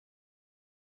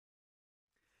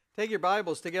Take your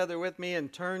Bibles together with me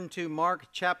and turn to Mark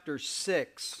chapter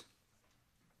 6.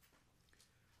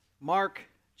 Mark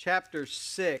chapter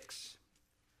 6.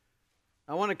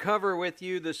 I want to cover with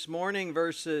you this morning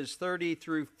verses 30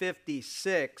 through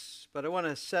 56, but I want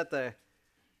to set the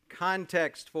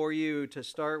context for you to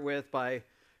start with by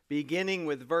beginning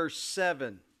with verse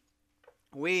 7.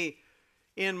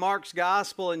 In Mark's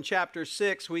Gospel in chapter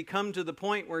 6, we come to the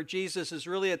point where Jesus is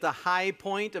really at the high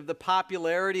point of the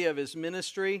popularity of his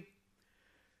ministry.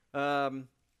 The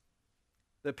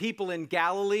people in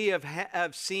Galilee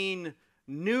have seen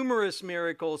numerous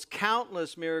miracles,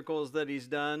 countless miracles that he's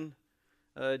done.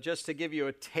 Just to give you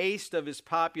a taste of his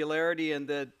popularity and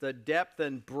the depth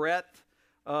and breadth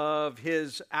of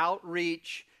his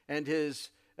outreach and his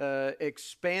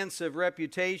expansive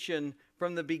reputation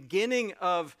from the beginning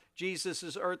of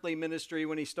Jesus' earthly ministry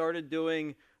when he started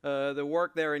doing the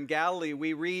work there in Galilee.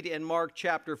 We read in Mark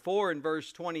chapter 4 and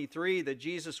verse 23 that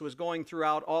Jesus was going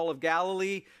throughout all of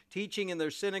Galilee, teaching in their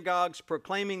synagogues,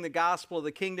 proclaiming the gospel of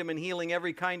the kingdom and healing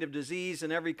every kind of disease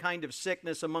and every kind of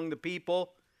sickness among the people.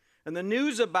 And the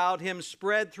news about him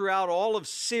spread throughout all of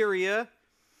Syria,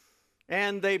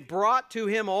 and they brought to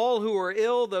him all who were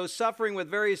ill, those suffering with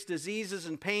various diseases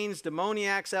and pains,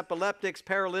 demoniacs, epileptics,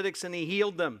 paralytics, and he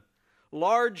healed them.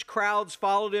 Large crowds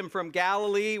followed him from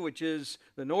Galilee, which is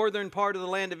the northern part of the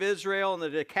land of Israel, and the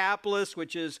Decapolis,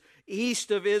 which is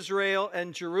east of Israel,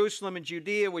 and Jerusalem and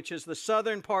Judea, which is the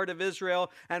southern part of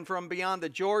Israel, and from beyond the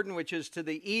Jordan, which is to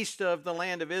the east of the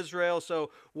land of Israel.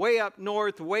 So way up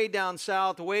north, way down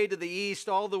south, way to the east,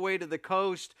 all the way to the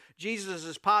coast.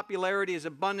 Jesus' popularity is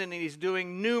abundant, and he's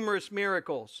doing numerous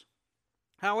miracles.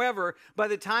 However, by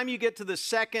the time you get to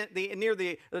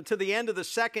the end of the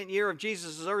second year of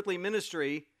Jesus' earthly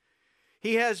ministry,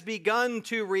 he has begun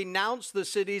to renounce the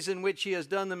cities in which he has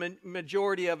done the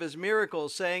majority of his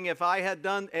miracles, saying,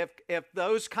 if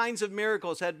those kinds of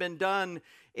miracles had been done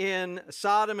in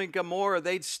Sodom and Gomorrah,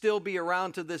 they'd still be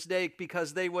around to this day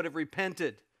because they would have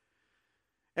repented.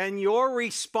 And your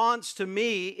response to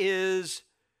me is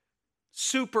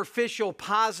superficial,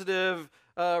 positive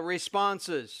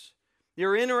responses.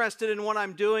 You're interested in what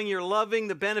I'm doing. You're loving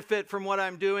the benefit from what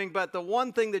I'm doing. But the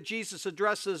one thing that Jesus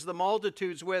addresses the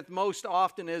multitudes with most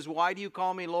often is, why do you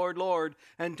call me Lord, Lord,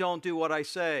 and don't do what I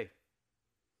say?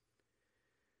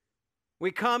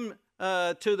 We come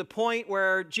to the point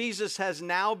where Jesus has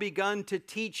now begun to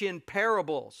teach in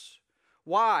parables.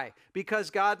 Why? Because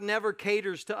God never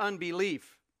caters to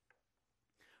unbelief.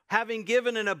 Having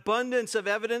given an abundance of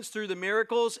evidence through the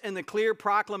miracles and the clear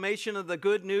proclamation of the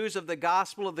good news of the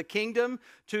gospel of the kingdom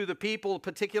to the people,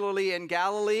 particularly in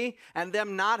Galilee, and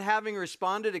them not having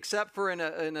responded except for in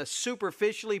a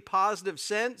superficially positive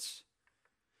sense,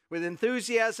 with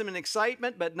enthusiasm and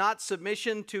excitement, but not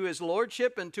submission to his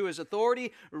lordship and to his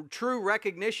authority, true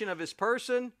recognition of his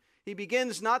person, he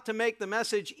begins not to make the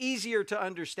message easier to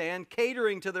understand,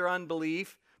 catering to their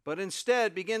unbelief, but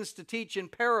instead begins to teach in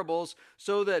parables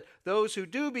so that those who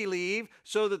do believe,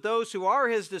 so that those who are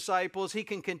his disciples, he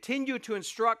can continue to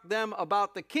instruct them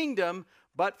about the kingdom,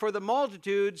 but for the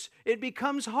multitudes, it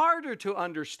becomes harder to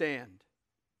understand.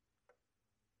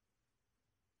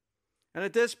 And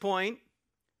at this point,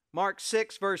 Mark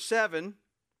 6, verse 7,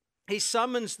 he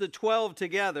summons the 12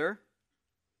 together,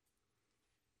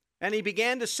 and he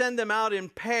began to send them out in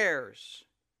pairs.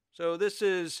 So this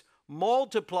is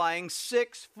multiplying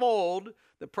sixfold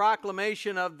the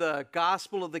proclamation of the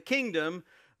gospel of the kingdom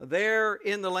there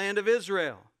in the land of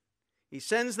Israel. He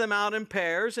sends them out in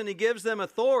pairs, and he gives them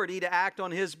authority to act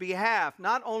on his behalf,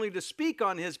 not only to speak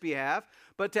on his behalf,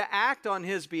 but to act on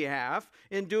his behalf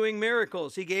in doing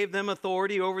miracles. He gave them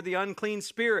authority over the unclean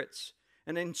spirits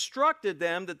and instructed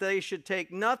them that they should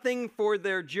take nothing for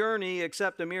their journey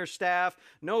except a mere staff,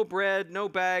 no bread, no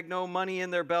bag, no money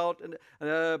in their belt,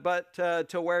 but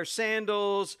to wear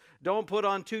sandals, don't put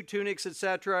on 2 tunics,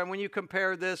 etc. And when you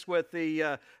compare this with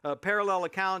the parallel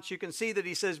accounts, you can see that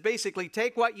he says basically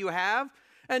take what you have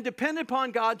and depend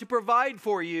upon God to provide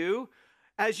for you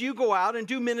as you go out and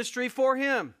do ministry for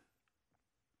him.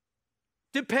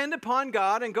 Depend upon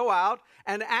God and go out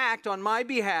and act on my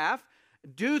behalf.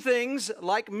 Do things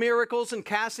like miracles and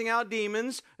casting out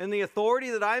demons in the authority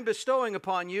that I am bestowing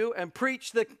upon you, and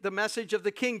preach the message of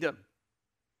the kingdom.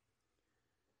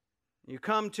 You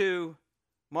come to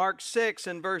Mark 6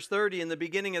 and verse 30 in the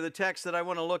beginning of the text that I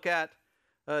want to look at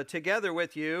together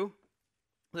with you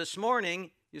this morning.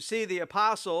 You see the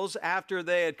apostles, after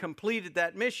they had completed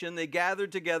that mission, they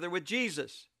gathered together with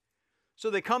Jesus. So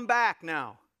they come back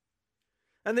now,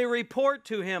 and they report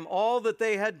to him all that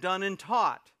they had done and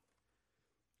taught.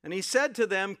 And he said to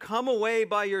them, come away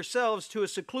by yourselves to a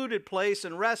secluded place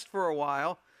and rest for a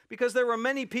while, because there were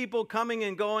many people coming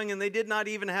and going, and they did not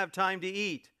even have time to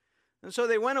eat. And so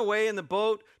they went away in the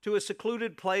boat to a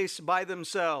secluded place by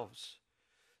themselves.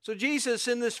 So Jesus,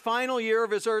 in this final year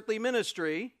of his earthly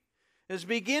ministry, is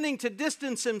beginning to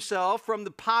distance himself from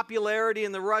the popularity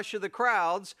and the rush of the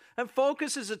crowds and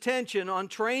focus his attention on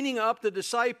training up the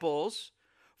disciples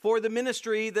for the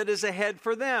ministry that is ahead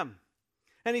for them.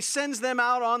 And he sends them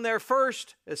out on their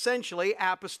first, essentially,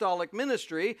 apostolic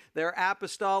ministry, their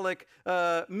apostolic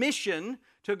mission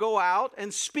to go out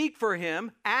and speak for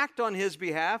him, act on his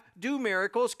behalf, do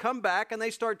miracles, come back, and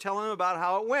they start telling him about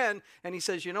how it went. And he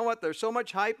says, you know what, there's so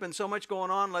much hype and so much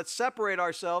going on, let's separate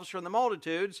ourselves from the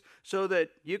multitudes so that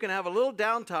you can have a little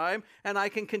downtime and I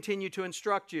can continue to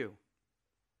instruct you.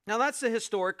 Now that's the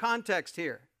historic context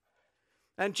here.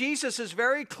 And Jesus is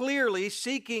very clearly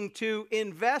seeking to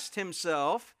invest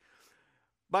himself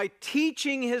by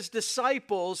teaching his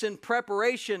disciples in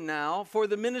preparation now for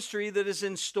the ministry that is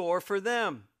in store for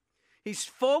them. He's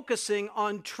focusing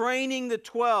on training the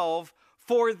 12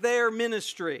 for their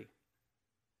ministry,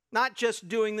 not just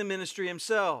doing the ministry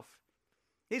himself.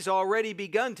 He's already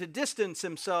begun to distance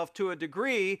himself to a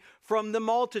degree from the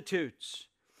multitudes.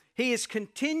 He is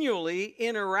continually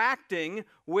interacting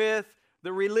with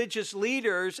the religious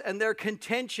leaders and their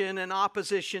contention and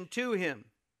opposition to him.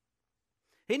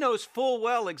 He knows full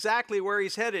well exactly where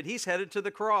he's headed. He's headed to the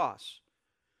cross.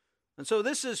 And so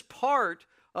this is part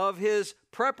of his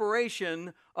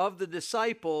preparation of the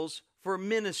disciples for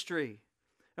ministry.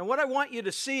 And what I want you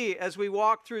to see as we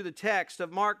walk through the text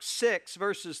of Mark 6,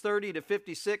 verses 30 to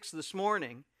 56 this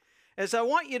morning, is I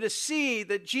want you to see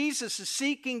that Jesus is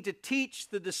seeking to teach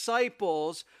the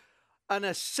disciples an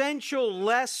essential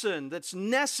lesson that's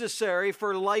necessary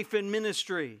for life and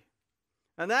ministry.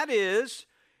 And that is,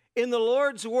 in the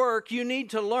Lord's work, you need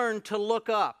to learn to look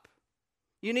up.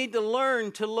 You need to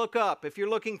learn to look up. If you're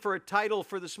looking for a title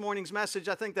for this morning's message,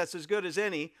 I think that's as good as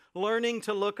any. Learning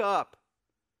to look up.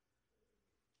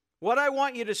 What I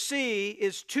want you to see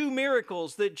is two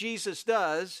miracles that Jesus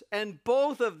does, and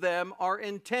both of them are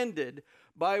intended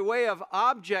by way of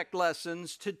object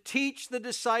lessons to teach the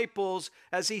disciples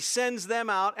as he sends them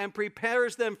out and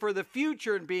prepares them for the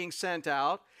future in being sent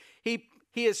out. He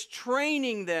is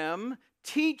training them,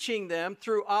 teaching them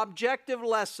through objective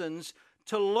lessons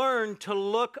to learn to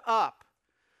look up.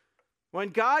 When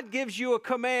God gives you a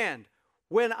command,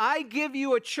 when I give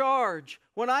you a charge,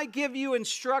 when I give you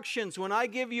instructions, when I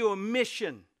give you a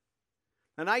mission,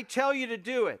 and I tell you to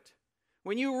do it,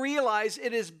 when you realize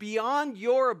it is beyond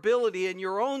your ability and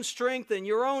your own strength and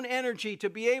your own energy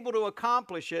to be able to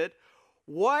accomplish it,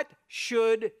 what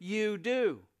should you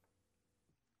do?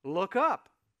 Look up.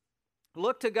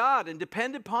 Look to God and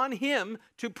depend upon him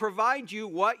to provide you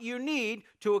what you need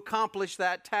to accomplish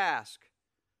that task.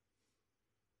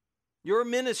 Your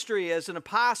ministry as an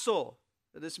apostle,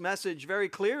 this message very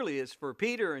clearly is for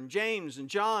Peter and James and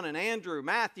John and Andrew,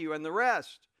 Matthew and the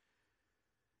rest.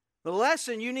 The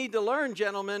lesson you need to learn,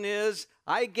 gentlemen, is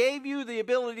I gave you the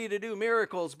ability to do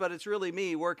miracles, but it's really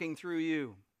me working through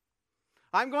you.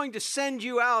 I'm going to send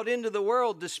you out into the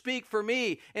world to speak for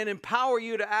me and empower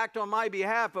you to act on my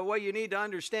behalf. But what you need to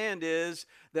understand is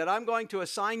that I'm going to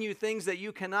assign you things that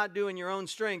you cannot do in your own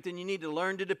strength, and you need to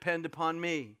learn to depend upon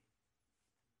me.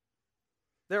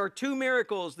 There are two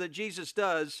miracles that Jesus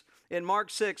does in Mark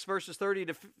 6, verses 30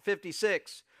 to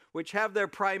 56, which have their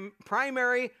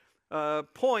primary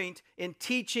point in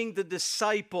teaching the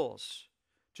disciples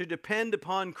to depend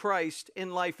upon Christ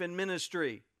in life and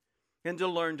ministry and to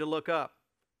learn to look up.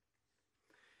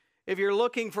 If you're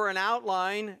looking for an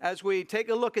outline, as we take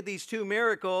a look at these two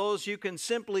miracles, you can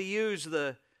simply use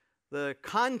the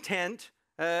content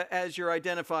as your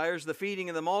identifiers, the feeding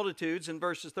of the multitudes in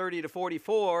verses 30 to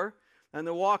 44, and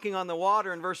the walking on the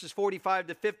water in verses 45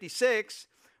 to 56.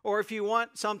 Or if you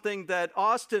want something that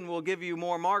Austin will give you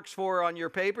more marks for on your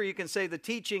paper, you can say the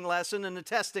teaching lesson and the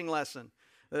testing lesson.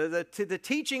 The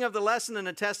teaching of the lesson and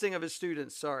the testing of his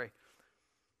students, sorry.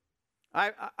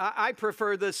 I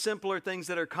prefer the simpler things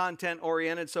that are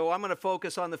content-oriented, so I'm going to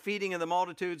focus on the feeding of the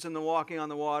multitudes and the walking on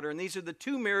the water. And these are the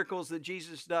two miracles that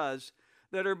Jesus does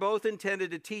that are both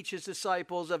intended to teach his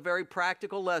disciples a very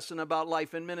practical lesson about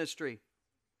life and ministry.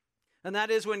 And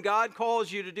that is when God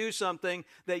calls you to do something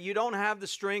that you don't have the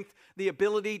strength, the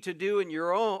ability to do on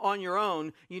your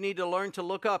own, you need to learn to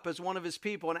look up as one of his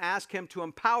people and ask him to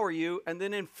empower you, and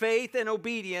then in faith and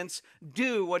obedience,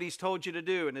 do what he's told you to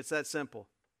do. And it's that simple.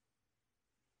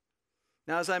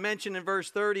 Now, as I mentioned in verse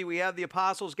 30, we have the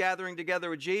apostles gathering together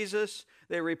with Jesus.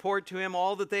 They report to him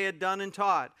all that they had done and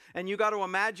taught. And you got to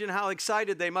imagine how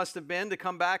excited they must have been to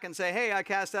come back and say, hey, I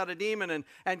cast out a demon.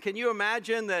 And can you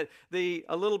imagine that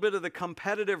a little bit of the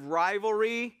competitive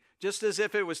rivalry, just as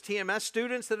if it was TMS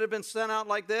students that had been sent out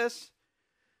like this?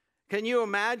 Can you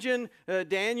imagine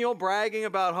Daniel bragging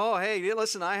about, oh, hey,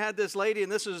 listen, I had this lady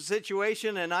and this was a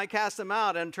situation and I cast them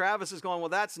out. And Travis is going, well,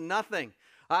 that's nothing.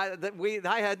 I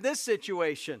had this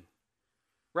situation,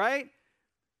 right?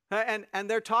 And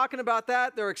they're talking about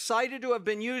that. They're excited to have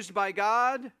been used by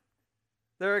God.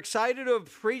 They're excited to have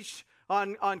preached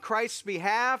on Christ's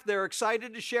behalf. They're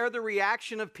excited to share the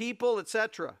reaction of people,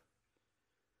 etc.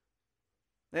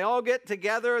 They all get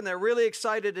together and they're really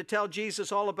excited to tell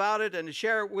Jesus all about it and to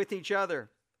share it with each other.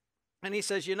 And he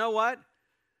says, you know what?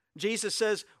 Jesus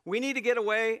says, we need to get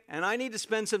away and I need to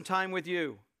spend some time with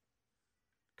you.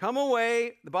 Come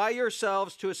away by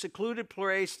yourselves to a secluded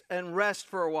place and rest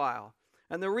for a while.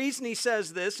 And the reason he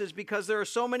says this is because there are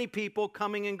so many people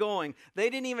coming and going.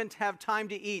 They didn't even have time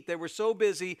to eat. They were so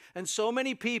busy, and so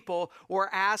many people were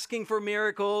asking for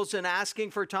miracles and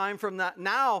asking for time from that.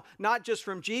 Now, not just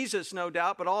from Jesus, no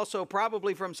doubt, but also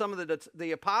probably from some of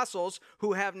the apostles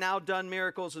who have now done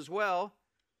miracles as well.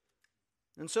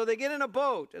 And so they get in a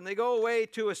boat and they go away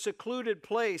to a secluded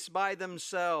place by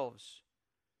themselves.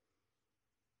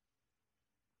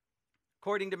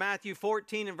 According to Matthew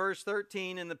 14 and verse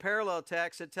 13 in the parallel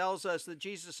text, it tells us that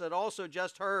Jesus had also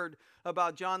just heard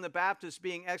about John the Baptist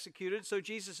being executed. So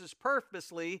Jesus is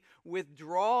purposely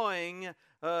withdrawing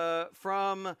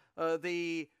from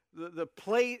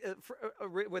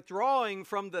withdrawing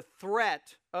from the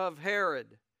threat of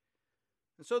Herod.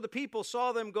 And so the people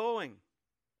saw them going.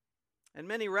 And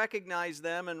many recognized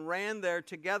them and ran there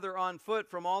together on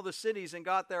foot from all the cities and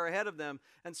got there ahead of them.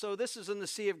 And so this is in the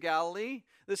Sea of Galilee.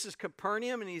 This is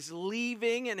Capernaum, and he's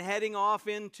leaving and heading off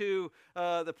into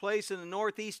the place in the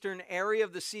northeastern area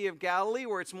of the Sea of Galilee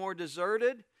where it's more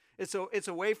deserted. It's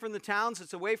away from the towns.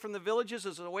 It's away from the villages.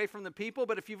 It's away from the people.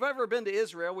 But if you've ever been to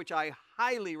Israel, which I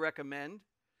highly recommend,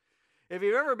 if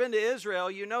you've ever been to Israel,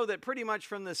 you know that pretty much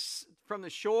from the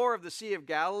shore of the Sea of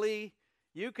Galilee,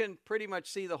 you can pretty much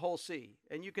see the whole sea.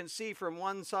 And you can see from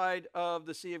one side of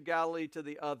the Sea of Galilee to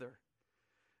the other.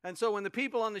 And so when the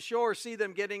people on the shore see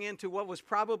them getting into what was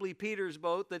probably Peter's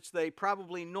boat that they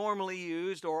probably normally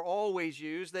used or always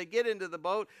used, they get into the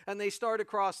boat and they start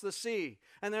across the sea.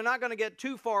 And they're not going to get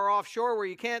too far offshore where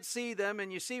you can't see them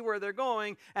and you see where they're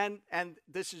going. And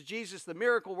this is Jesus, the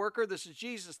miracle worker. This is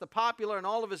Jesus, the popular, and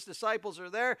all of his disciples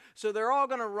are there. So they're all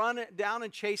going to run it down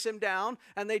and chase him down.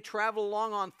 And they travel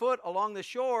along on foot along the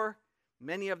shore.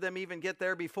 Many of them even get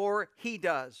there before he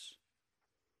does.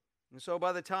 And so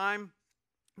by the time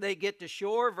they get to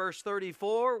shore, verse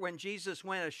 34, when Jesus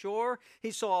went ashore,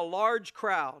 he saw a large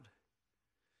crowd.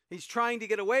 He's trying to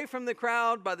get away from the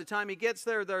crowd. By the time he gets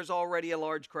there, there's already a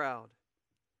large crowd.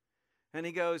 And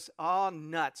he goes, oh,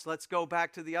 nuts. Let's go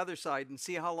back to the other side and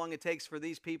see how long it takes for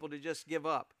these people to just give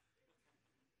up.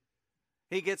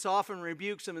 He gets off and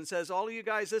rebukes them and says, all of you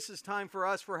guys, this is time for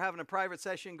us. We're having a private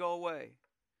session. Go away.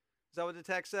 Is that what the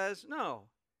text says? No.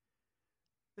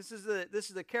 This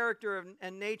is the character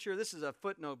and nature. This is a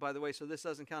footnote, by the way, so this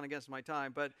doesn't count against my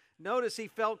time. But notice he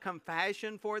felt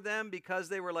compassion for them because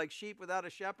they were like sheep without a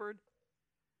shepherd.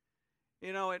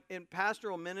 You know, in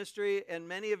pastoral ministry, and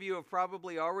many of you have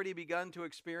probably already begun to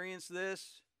experience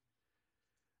this,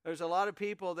 there's a lot of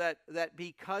people that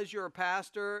because you're a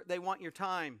pastor, they want your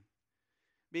time.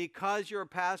 Because you're a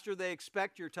pastor, they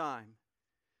expect your time.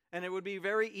 And it would be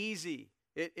very easy.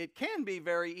 It can be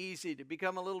very easy to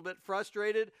become a little bit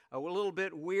frustrated, a little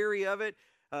bit weary of it.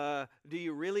 Do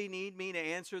you really need me to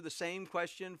answer the same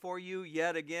question for you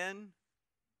yet again?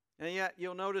 And yet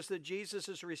you'll notice that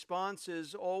Jesus' response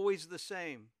is always the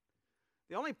same.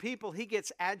 The only people he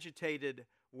gets agitated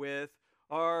with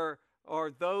are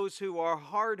those who are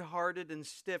hard-hearted and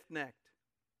stiff-necked.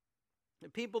 The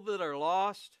people that are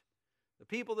lost, the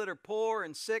people that are poor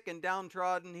and sick and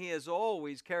downtrodden, he is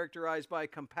always characterized by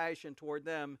compassion toward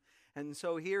them. And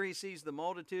so here he sees the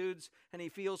multitudes and he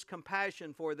feels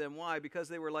compassion for them. Why? Because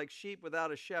they were like sheep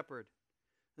without a shepherd.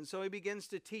 And so he begins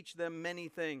to teach them many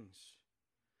things.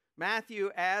 Matthew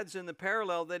adds in the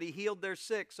parallel that he healed their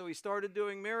sick. So he started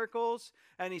doing miracles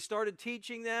and he started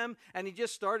teaching them and he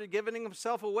just started giving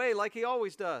himself away like he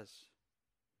always does.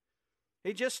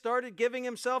 He just started giving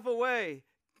himself away.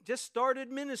 Just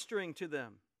started ministering to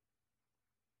them.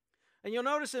 And you'll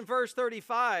notice in verse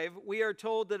 35, we are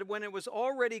told that when it was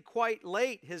already quite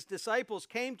late, his disciples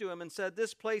came to him and said,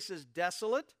 this place is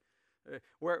desolate.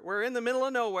 We're in the middle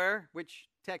of nowhere, which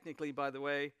technically, by the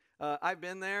way, I've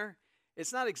been there.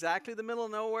 It's not exactly the middle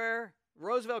of nowhere.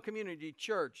 Roosevelt Community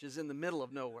Church is in the middle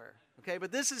of nowhere. Okay,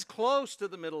 but this is close to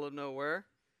the middle of nowhere.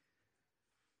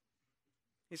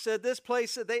 He said this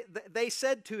place, they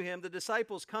said to him, the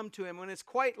disciples come to him when it's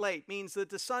quite late, means that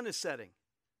the sun is setting.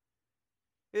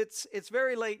 It's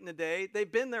very late in the day.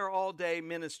 They've been there all day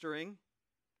ministering.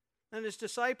 And his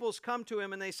disciples come to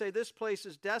him and they say, this place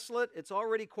is desolate. It's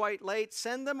already quite late.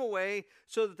 Send them away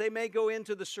so that they may go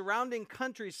into the surrounding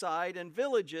countryside and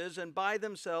villages and buy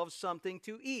themselves something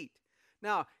to eat.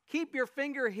 Now, keep your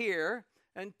finger here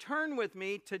and turn with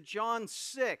me to John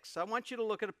 6. I want you to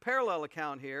look at a parallel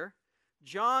account here.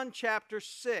 John chapter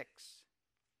 6.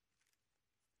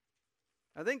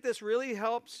 I think this really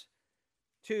helps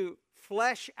to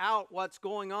flesh out what's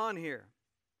going on here.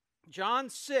 John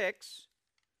 6,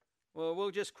 well,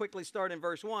 we'll just quickly start in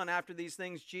verse 1. After these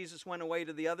things, Jesus went away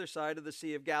to the other side of the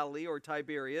Sea of Galilee, or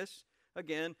Tiberias,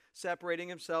 again, separating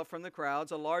himself from the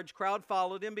crowds. A large crowd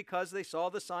followed him because they saw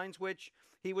the signs which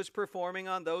he was performing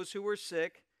on those who were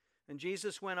sick. And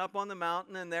Jesus went up on the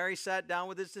mountain, and there he sat down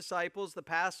with his disciples. The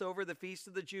Passover, the feast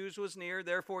of the Jews, was near.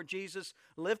 Therefore Jesus,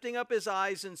 lifting up his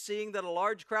eyes and seeing that a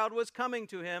large crowd was coming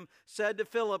to him, said to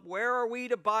Philip, where are we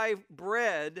to buy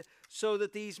bread so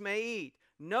that these may eat?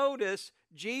 Notice,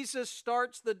 Jesus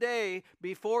starts the day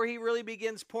before he really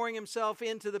begins pouring himself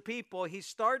into the people. He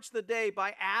starts the day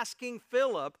by asking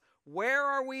Philip, where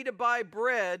are we to buy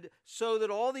bread so that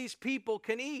all these people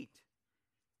can eat?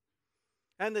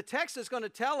 And the text is going to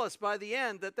tell us by the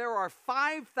end that there are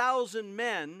 5,000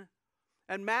 men,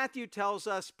 and Matthew tells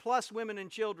us, plus women and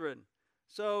children.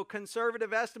 So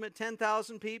conservative estimate,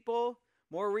 10,000 people.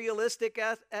 More realistic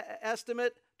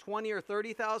estimate, 20 or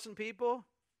 30,000 people.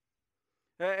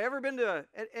 Ever been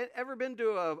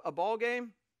to a ball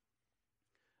game?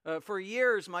 For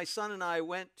years, my son and I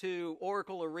went to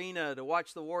Oracle Arena to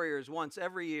watch the Warriors once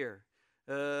every year.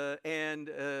 My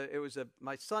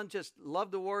son just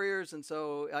loved the Warriors, and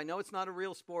so I know it's not a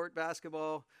real sport,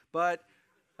 basketball, but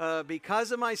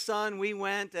because of my son, we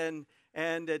went, and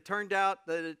it turned out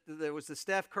that there was the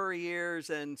Steph Curry years,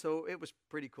 and so it was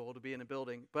pretty cool to be in a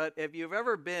building. But if you've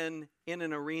ever been in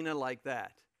an arena like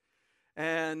that,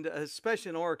 and especially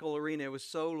in Oracle Arena, it was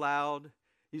so loud.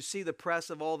 You see the press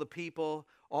of all the people,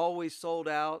 always sold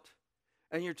out.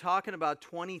 And you're talking about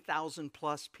 20,000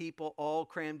 plus people all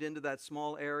crammed into that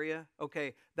small area.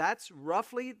 Okay, that's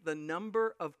roughly the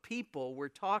number of people we're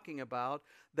talking about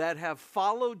that have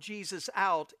followed Jesus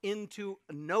out into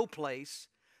no place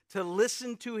to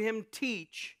listen to him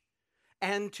teach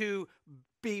and to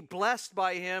be blessed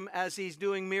by him as he's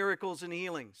doing miracles and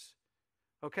healings.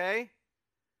 Okay?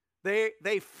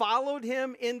 They followed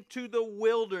him into the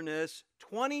wilderness,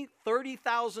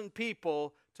 30,000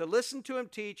 people, to listen to him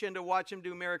teach and to watch him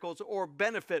do miracles or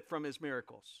benefit from his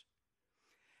miracles.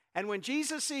 And when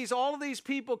Jesus sees all of these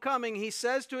people coming, he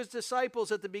says to his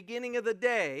disciples at the beginning of the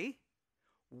day,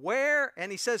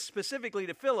 and he says specifically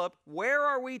to Philip, where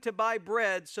are we to buy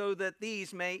bread so that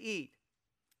these may eat?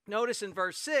 Notice in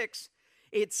verse 6,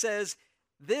 it says,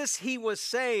 this he was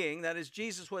saying, that is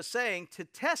Jesus was saying, to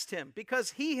test him,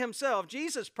 because he himself,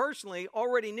 Jesus personally,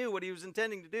 already knew what he was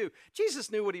intending to do.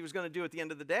 Jesus knew what he was going to do at the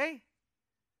end of the day.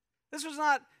 This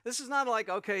is not like,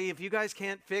 okay, if you guys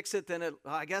can't fix it, then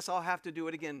I guess I'll have to do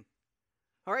it again.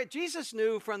 All right, Jesus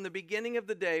knew from the beginning of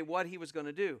the day what he was going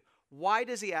to do. Why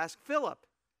does he ask Philip?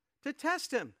 To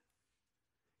test him.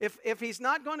 If he's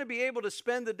not going to be able to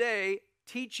spend the day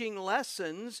teaching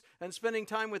lessons and spending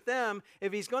time with them,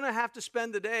 if he's going to have to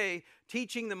spend the day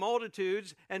teaching the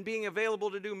multitudes and being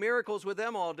available to do miracles with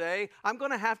them all day, I'm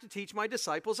going to have to teach my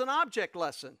disciples an object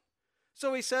lesson.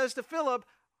 So he says to Philip,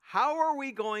 how are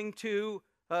we going to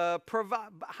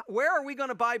where are we going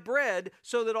to buy bread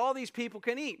so that all these people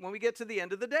can eat when we get to the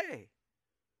end of the day?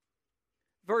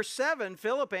 Verse 7,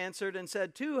 Philip answered and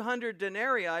said, 200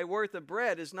 denarii worth of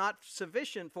bread is not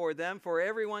sufficient for them, for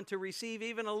everyone to receive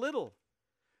even a little.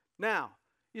 Now,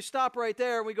 you stop right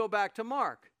there and we go back to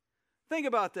Mark. Think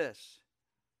about this.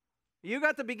 You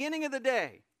got the beginning of the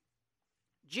day.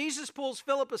 Jesus pulls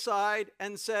Philip aside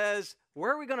and says,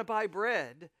 where are we going to buy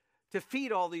bread to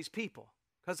feed all these people?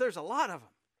 Because there's a lot of them.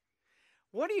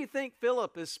 What do you think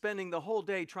Philip is spending the whole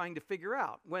day trying to figure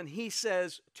out when he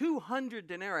says 200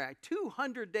 denarii,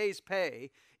 200 days'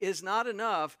 pay is not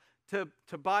enough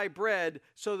to buy bread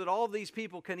so that all these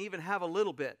people can even have a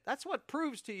little bit? That's what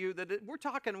proves to you that we're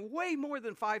talking way more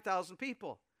than 5,000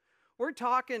 people. We're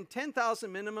talking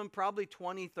 10,000 minimum, probably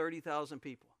 20, 30,000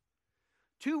 people.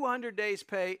 200 days'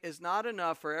 pay is not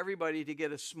enough for everybody to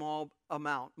get a small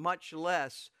amount, much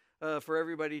less for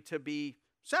everybody to be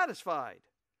satisfied.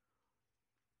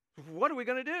 What are we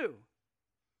going to do?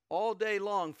 All day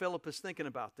long, Philip is thinking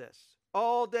about this.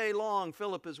 All day long,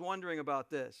 Philip is wondering about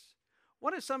this.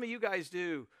 What do some of you guys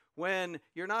do when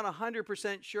you're not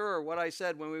 100% sure what I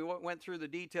said when we went through the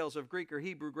details of Greek or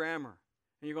Hebrew grammar?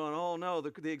 And you're going, oh no,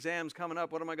 the exam's coming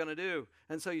up. What am I going to do?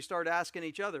 And so you start asking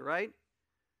each other, right?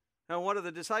 Now, what are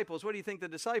the disciples? What do you think the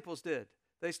disciples did?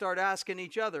 They start asking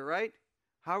each other, right?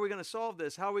 How are we going to solve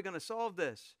this? How are we going to solve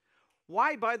this?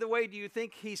 Why, by the way, do you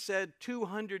think he said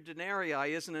 200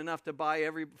 denarii isn't enough to buy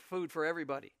every food for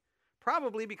everybody?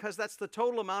 Probably because that's the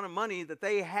total amount of money that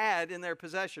they had in their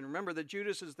possession. Remember that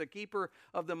Judas is the keeper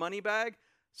of the money bag?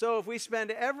 So if we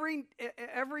spend every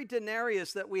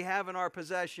denarius that we have in our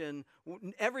possession,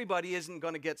 everybody isn't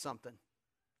going to get something.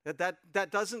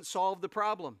 That doesn't solve the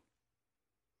problem.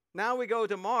 Now we go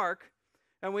to Mark,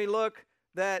 and we look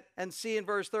and see in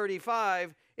verse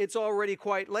 35, it's already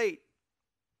quite late.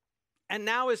 And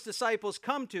now his disciples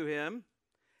come to him,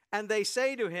 and they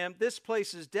say to him, this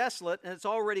place is desolate, and it's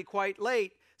already quite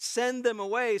late. Send them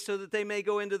away so that they may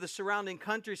go into the surrounding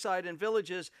countryside and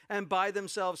villages and buy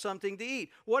themselves something to eat.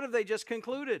 What have they just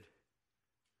concluded?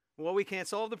 Well, we can't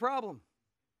solve the problem.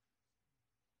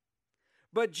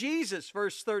 But Jesus,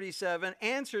 verse 37,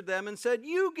 answered them and said,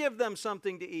 you give them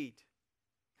something to eat.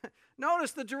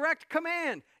 Notice the direct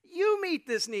command. You meet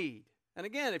this need. And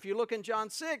again, if you look in John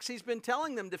 6, he's been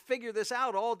telling them to figure this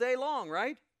out all day long,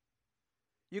 right?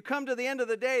 You come to the end of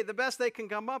the day, the best they can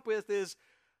come up with is,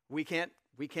 we can't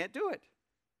do it.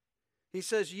 He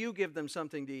says, you give them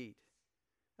something to eat.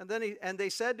 And they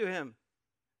said to him,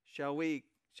 shall we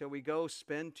go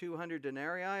spend 200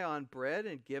 denarii on bread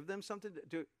and give them something to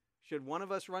do? Should one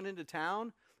of us run into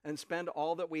town and spend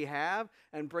all that we have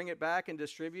and bring it back and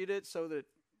distribute it so that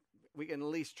we can at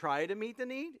least try to meet the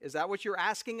need? Is that what you're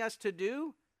asking us to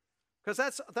do?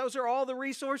 Because those are all the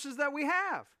resources that we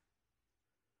have.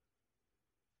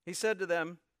 He said to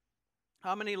them,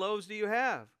 how many loaves do you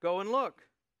have? Go and look.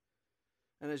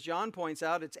 And as John points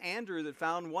out, it's Andrew that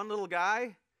found one little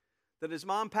guy that his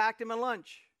mom packed him a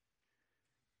lunch.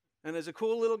 And as a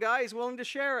cool little guy, he's willing to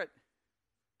share it.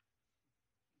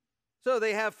 So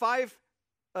they have 5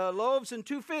 loaves and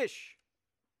 2 fish.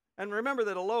 And remember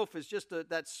that a loaf is just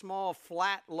that small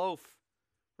flat loaf,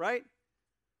 right?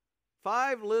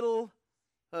 5 little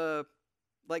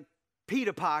like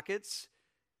pita pockets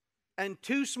and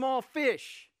 2 small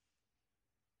fish.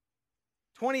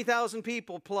 20,000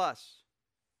 people plus.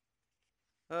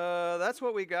 That's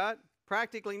what we got.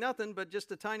 Practically nothing, but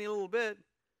just a tiny little bit.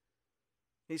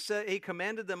 He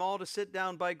commanded them all to sit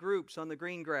down by groups on the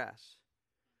green grass.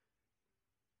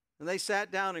 And they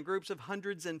sat down in groups of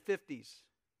hundreds and fifties.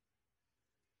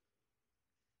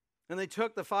 And they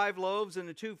took the 5 loaves and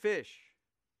the 2 fish.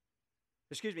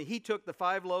 He took the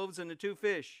 5 loaves and the 2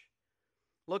 fish.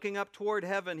 Looking up toward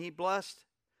heaven, he blessed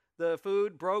the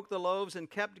food, broke the loaves, and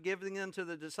kept giving them to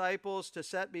the disciples to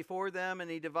set before them. And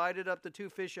he divided up the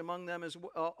 2 fish among them as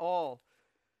all.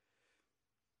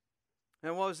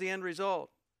 And what was the end result?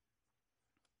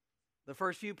 The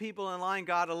first few people in line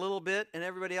got a little bit, and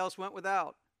everybody else went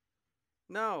without.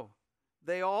 No,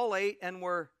 they all ate and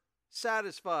were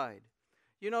satisfied.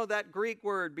 You know, that Greek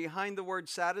word behind the word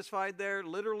satisfied there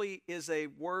literally is a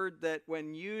word that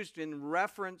when used in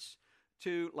reference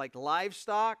to like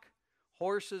livestock,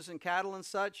 horses and cattle and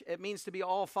such, it means to be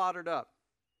all foddered up.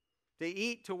 To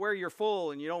eat to where you're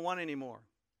full and you don't want any more.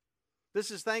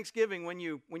 This is Thanksgiving when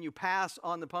you pass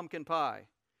on the pumpkin pie,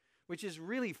 which is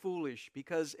really foolish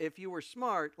because if you were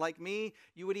smart like me,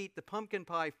 you would eat the pumpkin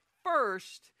pie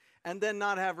first and then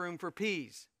not have room for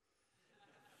peas.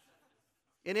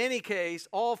 In any case,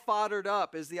 all foddered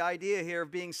up is the idea here of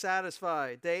being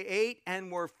satisfied. They ate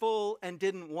and were full and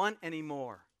didn't want any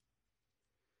more.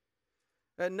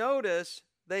 And notice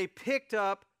they picked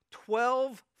up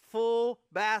 12 full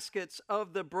baskets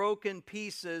of the broken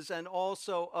pieces and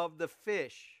also of the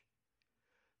fish.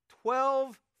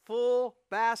 12 full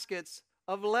baskets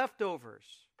of leftovers.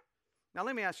 Now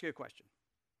let me ask you a question.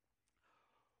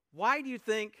 Why do you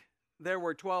think there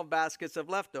were 12 baskets of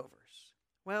leftovers?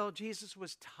 Well, Jesus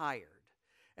was tired.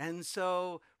 And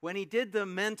so when he did the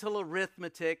mental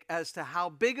arithmetic as to how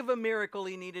big of a miracle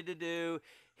he needed to do,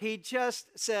 he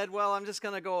just said, well, I'm just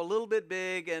going to go a little bit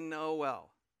big and oh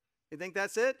well. You think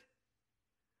that's it?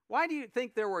 Why do you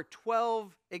think there were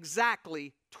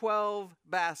exactly 12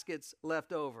 baskets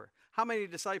left over? How many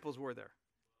disciples were there?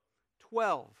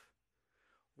 12.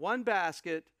 One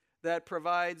basket that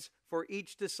provides for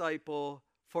each disciple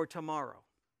for tomorrow.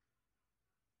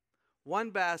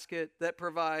 One basket that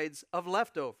provides of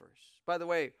leftovers. By the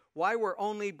way, why were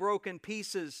only broken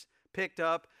pieces picked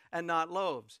up and not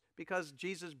loaves? Because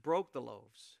Jesus broke the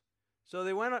loaves. So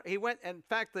he went, in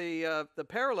fact, the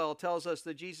parallel tells us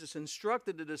that Jesus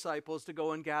instructed the disciples to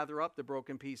go and gather up the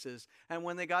broken pieces. And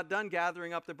when they got done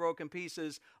gathering up the broken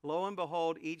pieces, lo and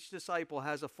behold, each disciple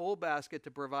has a full basket to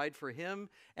provide for him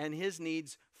and his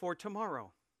needs for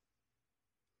tomorrow.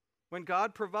 When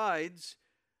God provides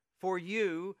for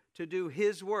you to do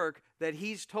his work that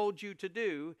he's told you to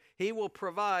do, he will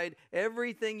provide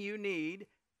everything you need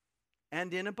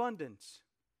and in abundance.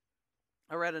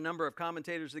 I read a number of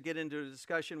commentators that get into a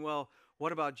discussion, well,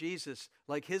 what about Jesus?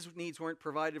 Like his needs weren't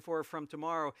provided for from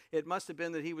tomorrow. It must have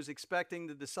been that he was expecting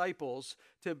the disciples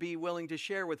to be willing to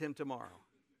share with him tomorrow.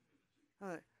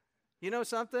 You know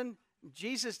something?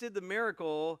 Jesus did the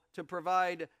miracle to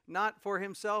provide not for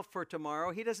himself for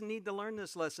tomorrow. He doesn't need to learn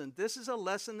this lesson. This is a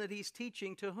lesson that he's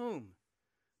teaching to whom?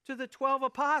 To the 12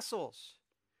 apostles.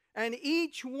 And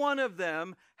each one of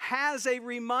them has a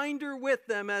reminder with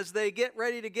them as they get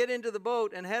ready to get into the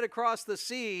boat and head across the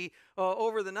sea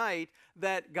over the night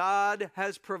that God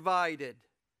has provided.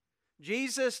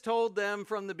 Jesus told them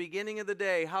from the beginning of the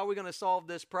day, how are we going to solve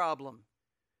this problem?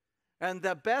 And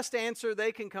the best answer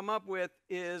they can come up with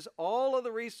is all of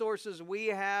the resources we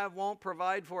have won't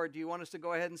provide for it. Do you want us to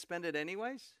go ahead and spend it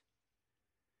anyways?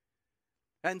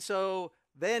 And so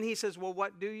then he says, well,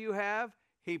 what do you have?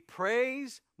 He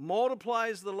prays,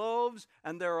 multiplies the loaves,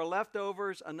 and there are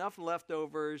leftovers, enough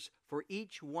leftovers for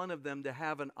each one of them to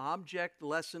have an object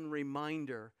lesson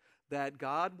reminder that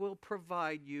God will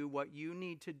provide you what you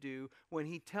need to do when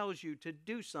he tells you to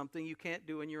do something you can't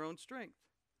do in your own strength.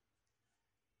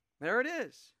 There it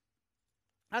is.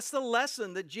 That's the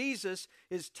lesson that Jesus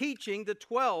is teaching the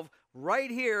 12 right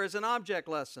here as an object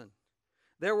lesson.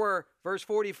 There were, verse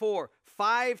 44,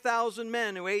 5,000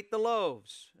 men who ate the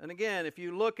loaves. And again, if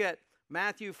you look at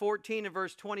Matthew 14 and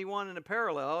verse 21 in a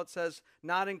parallel, it says,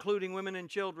 not including women and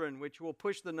children, which will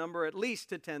push the number at least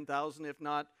to 10,000, if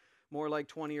not more like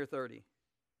 20 or 30.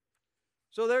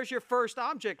 So there's your first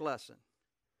object lesson.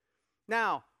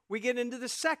 Now, we get into the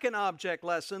second object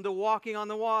lesson, the walking on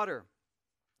the water.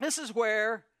 This is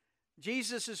where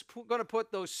Jesus is going to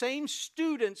put those same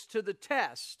students to the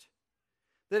test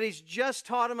that he's just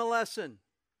taught them a lesson.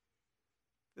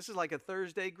 This is like a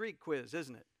Thursday Greek quiz,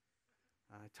 isn't it?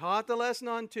 I taught the lesson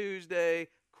on Tuesday,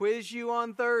 quiz you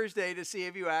on Thursday to see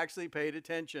if you actually paid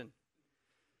attention.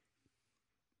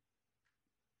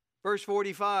 Verse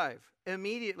 45,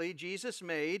 immediately Jesus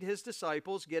made his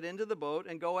disciples get into the boat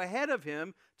and go ahead of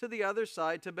him to the other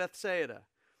side to Bethsaida,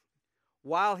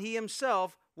 while he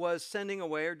himself was sending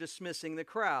away or dismissing the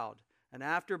crowd. And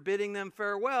after bidding them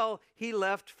farewell, he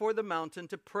left for the mountain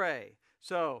to pray.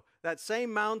 So that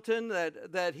same mountain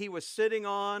that he was sitting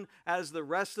on as the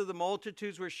rest of the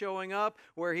multitudes were showing up,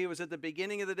 where he was at the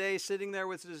beginning of the day sitting there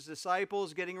with his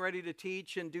disciples, getting ready to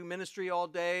teach and do ministry all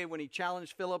day, when he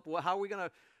challenged Philip, well,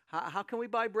 how can we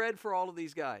buy bread for all of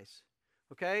these guys?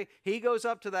 Okay, he goes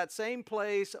up to that same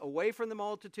place, away from the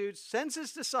multitudes, sends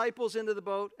his disciples into the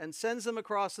boat, and sends them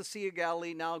across the Sea of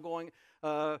Galilee, now going...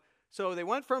 So they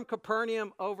went from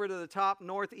Capernaum over to the top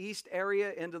northeast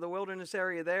area into the wilderness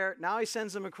area there. Now he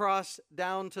sends them across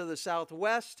down to the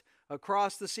southwest,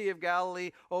 across the Sea of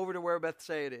Galilee, over to where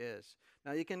Bethsaida is.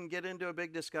 Now you can get into a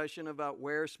big discussion about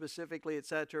where specifically,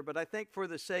 etc. But I think for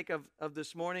the sake of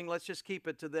this morning, let's just keep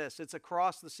it to this. It's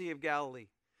across the Sea of Galilee.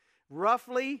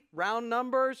 Roughly, round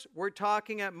numbers, we're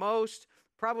talking at most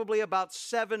probably about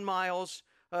 7 miles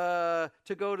to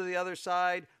go to the other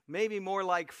side, maybe more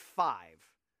like 5.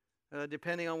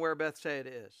 Depending on where Bethsaida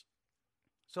is.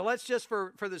 So let's just,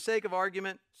 for the sake of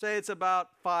argument, say it's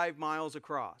about 5 miles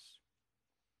across.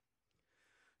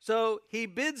 So he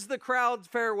bids the crowd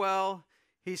farewell.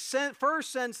 He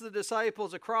first sends the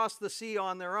disciples across the sea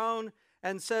on their own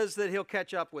and says that he'll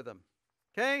catch up with them.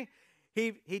 Okay?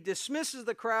 He dismisses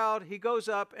the crowd. He goes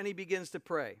up and he begins to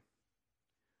pray.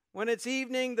 When it's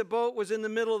evening, the boat was in the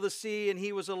middle of the sea and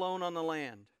he was alone on the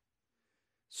land.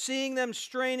 Seeing them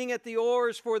straining at the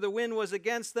oars, for the wind was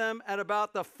against them, at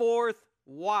about the 4th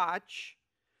watch.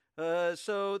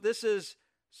 So this is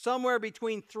somewhere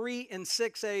between 3 and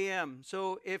 6 a.m.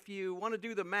 So if you want to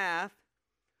do the math,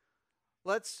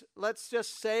 let's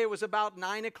just say it was about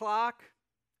 9 o'clock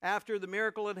after the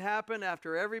miracle had happened,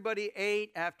 after everybody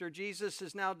ate, after Jesus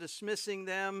is now dismissing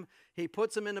them. He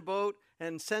puts them in a boat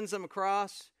and sends them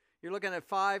across. You're looking at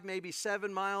 5, maybe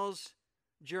 7 miles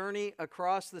journey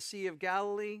across the Sea of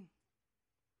Galilee.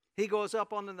 He goes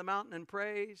up onto the mountain and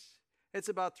prays. It's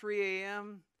about 3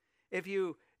 a.m. If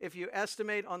you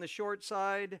estimate on the short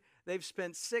side, they've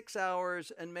spent 6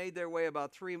 hours and made their way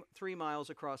about 3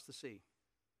 miles across the sea.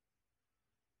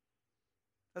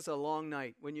 That's a long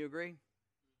night, wouldn't you agree?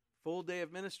 Full day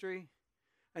of ministry.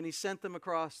 and he sent them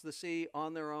across the sea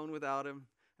on their own without him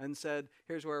and said,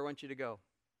 here's where I want you to go.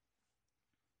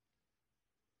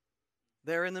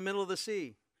 They're in the middle of the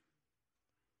sea.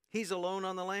 He's alone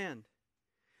on the land.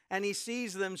 And he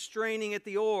sees them straining at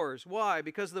the oars. Why?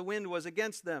 Because the wind was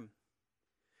against them.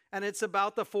 And it's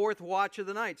about the fourth watch of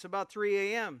the night. It's about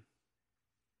 3 a.m.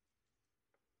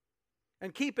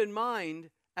 And keep in mind,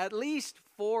 at least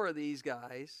 4 of these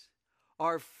guys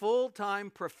are full-time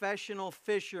professional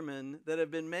fishermen that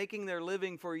have been making their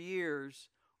living for years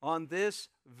on this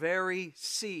very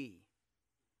sea.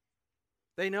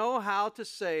 They know how to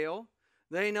sail.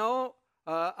 They know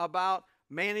about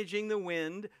managing the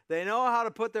wind. They know how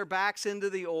to put their backs into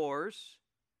the oars.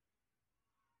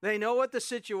 They know what the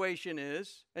situation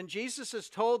is. And Jesus has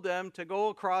told them to go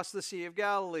across the Sea of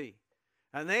Galilee.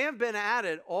 And they have been at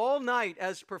it all night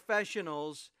as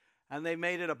professionals, and they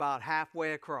made it about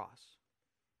halfway across.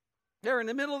 They're in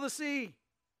the middle of the sea.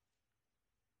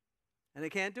 And they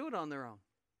can't do it on their own.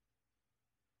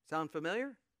 Sound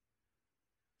familiar?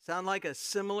 Sound like a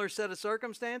similar set of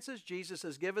circumstances? Jesus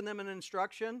has given them an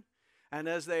instruction, and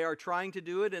as they are trying to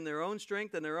do it in their own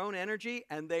strength and their own energy,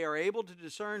 and they are able to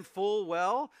discern full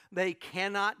well they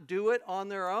cannot do it on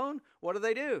their own, what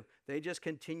do? They just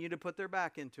continue to put their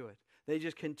back into it. They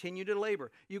just continue to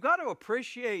labor. You've got to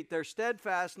appreciate their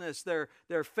steadfastness, their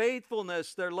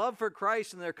faithfulness, their love for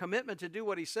Christ, and their commitment to do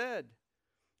what he said.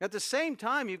 At the same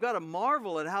time, you've got to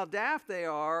marvel at how daft they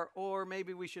are, or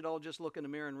maybe we should all just look in the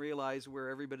mirror and realize we're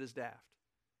every bit as daft.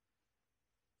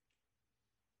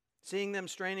 Seeing them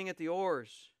straining at the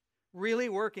oars, really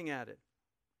working at it.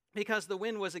 Because the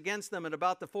wind was against them, and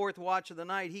about the fourth watch of the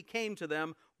night, he came to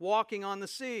them walking on the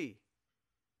sea.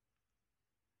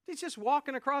 He's just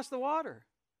walking across the water.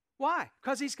 Why?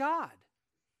 Because he's God.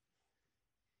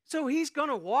 So he's going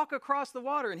to walk across the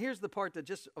water. And here's the part that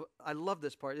I love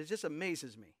this part. It just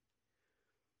amazes me.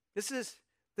 This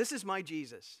is my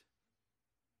Jesus.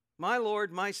 My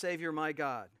Lord, my Savior, my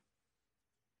God.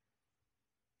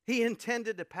 He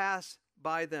intended to pass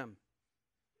by them.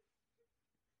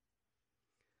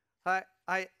 I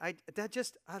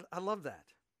love that.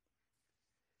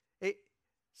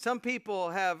 Some people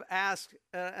have asked,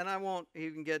 and I won't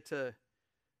even get to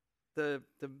the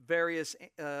various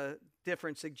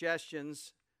different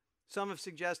suggestions. Some have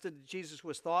suggested that Jesus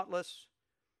was thoughtless,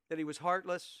 that he was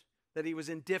heartless, that he was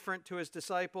indifferent to his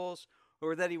disciples,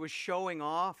 or that he was showing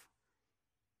off.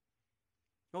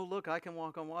 Oh, look, I can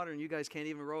walk on water and you guys can't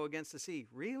even row against the sea.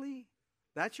 Really?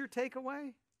 That's your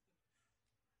takeaway?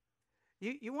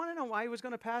 You want to know why he was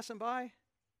going to pass them by?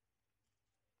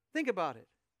 Think about it.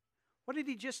 What did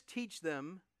he just teach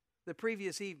them the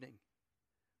previous evening?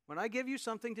 When I give you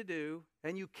something to do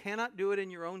and you cannot do it in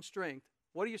your own strength,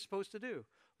 what are you supposed to do?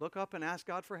 Look up and ask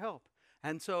God for help.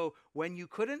 And so when you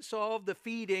couldn't solve the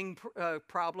feeding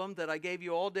problem that I gave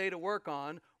you all day to work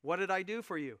on, what did I do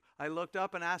for you? I looked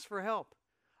up and asked for help.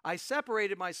 I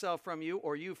separated myself from you,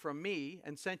 or you from me,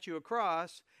 and sent you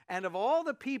across. And of all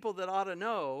the people that ought to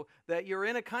know that you're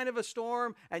in a kind of a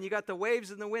storm and you got the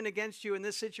waves and the wind against you in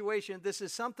this situation, this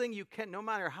is something you can, no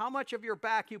matter how much of your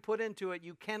back you put into it,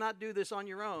 you cannot do this on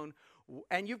your own.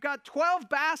 And you've got 12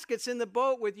 baskets in the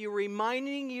boat with you,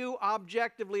 reminding you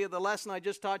objectively of the lesson I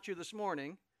just taught you this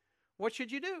morning. What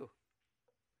should you do?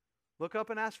 Look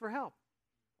up and ask for help.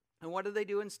 And what do they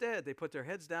do instead? They put their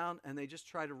heads down and they just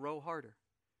try to row harder.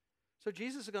 So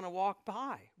Jesus is going to walk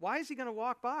by. Why is he going to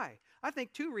walk by? I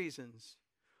think 2 reasons.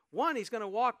 One, he's going to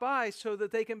walk by so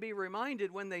that they can be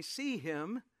reminded when they see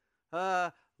him,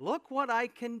 look what I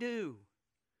can do.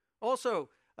 Also,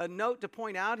 a note to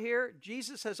point out here,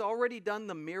 Jesus has already done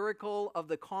the miracle of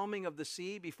the calming of the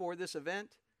sea before this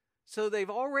event. So they've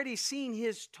already seen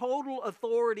his total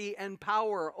authority and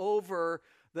power over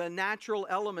the natural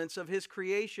elements of his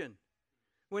creation.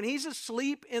 When he's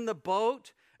asleep in the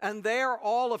boat, and they're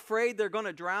all afraid they're going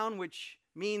to drown, which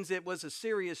means it was a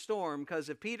serious storm, because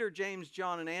if Peter, James,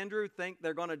 John, and Andrew think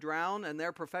they're going to drown, and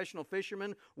they're professional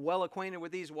fishermen well acquainted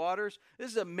with these waters,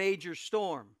 this is a major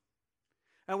storm.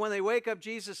 And when they wake up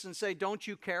Jesus and say, don't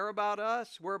you care about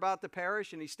us? We're about to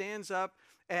perish. And he stands up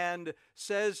and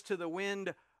says to the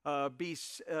wind,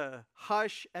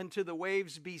 hush, and to the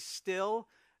waves, be still.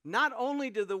 Not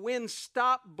only did the wind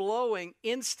stop blowing,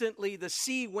 instantly the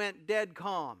sea went dead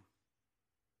calm.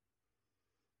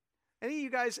 Any of you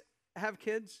guys have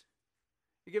kids?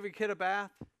 You give your kid a bath?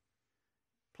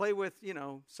 Play with,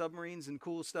 submarines and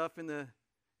cool stuff in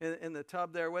the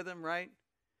tub there with them, right?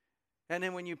 And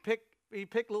then when you pick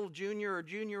little junior or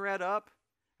juniorette up,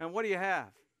 and what do you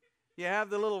have? You have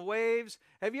the little waves.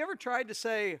 Have you ever tried to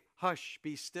say, hush,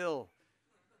 be still?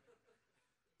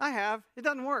 I have. It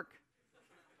doesn't work.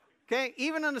 Okay,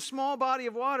 even in a small body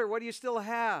of water, what do you still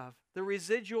have? The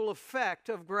residual effect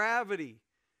of gravity.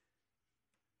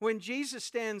 When Jesus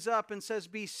stands up and says,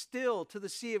 "Be still," to the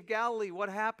Sea of Galilee, what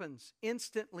happens?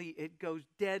 Instantly, it goes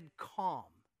dead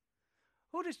calm.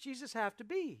 Who does Jesus have to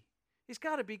be? He's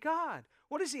got to be God.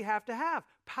 What does he have to have?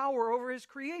 Power over his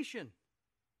creation.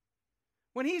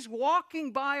 When he's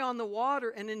walking by on the water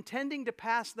and intending to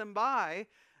pass them by,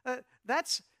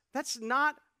 that's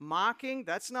not mocking.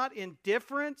 That's not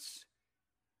indifference.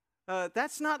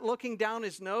 That's not looking down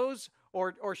his nose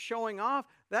or showing off.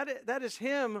 That is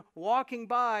him walking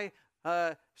by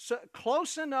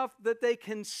close enough that they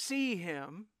can see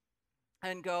him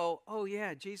and go, "Oh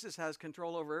yeah, Jesus has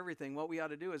control over everything. What we ought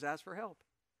to do is ask for help.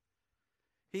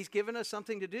 He's given us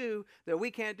something to do that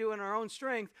we can't do in our own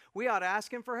strength. We ought to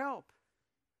ask him for help."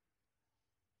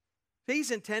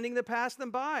 He's intending to pass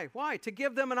them by. Why? To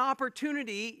give them an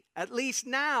opportunity, at least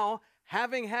now,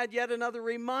 having had yet another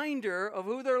reminder of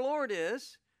who their Lord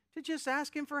is, to just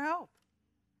ask him for help.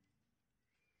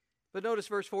 But notice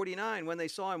verse 49, when they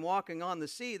saw him walking on the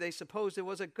sea, they supposed it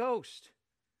was a ghost.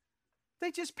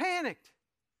 They just panicked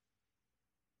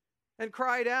and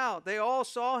cried out. They all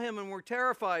saw him and were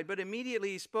terrified, but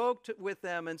immediately he spoke with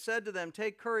them and said to them,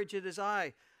 "Take courage, it is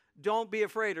I. Don't be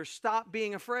afraid," or stop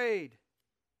being afraid.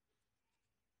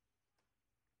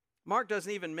 Mark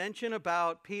doesn't even mention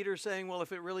about Peter saying, "Well,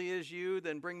 if it really is you,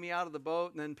 then bring me out of the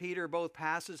boat." And then Peter both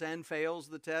passes and fails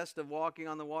the test of walking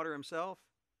on the water himself.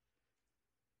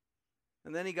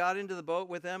 And then he got into the boat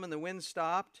with them and the wind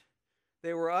stopped.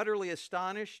 They were utterly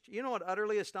astonished. You know what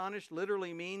utterly astonished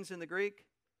literally means in the Greek?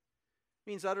 It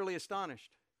means utterly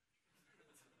astonished.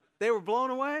 They were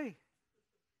blown away.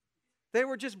 They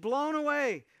were just blown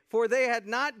away, for they had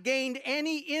not gained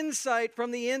any insight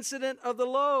from the incident of the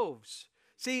loaves.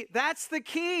 See, that's the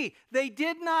key. They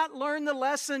did not learn the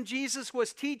lesson Jesus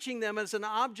was teaching them as an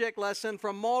object lesson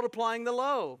from multiplying the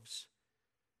loaves.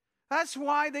 That's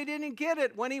why they didn't get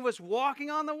it when he was walking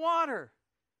on the water.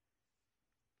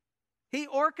 He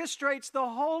orchestrates the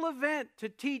whole event to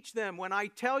teach them. When I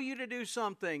tell you to do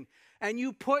something and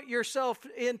you put yourself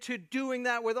into doing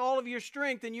that with all of your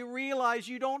strength and you realize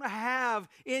you don't have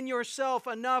in yourself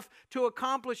enough to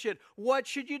accomplish it, what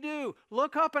should you do?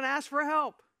 Look up and ask for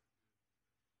help.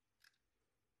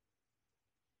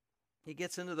 He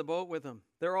gets into the boat with them.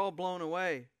 They're all blown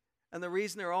away. And the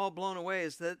reason they're all blown away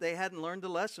is that they hadn't learned the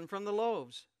lesson from the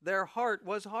loaves. Their heart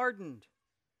was hardened.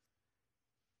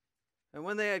 And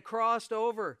when they had crossed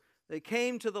over, they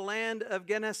came to the land of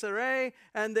Gennesaret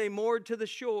and they moored to the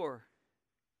shore.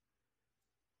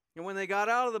 And when they got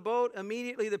out of the boat,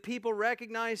 immediately the people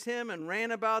recognized him and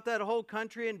ran about that whole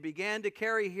country and began to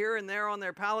carry here and there on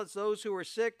their pallets those who were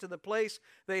sick to the place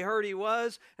they heard he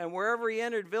was. And wherever he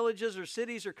entered villages or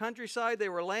cities or countryside, they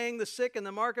were laying the sick in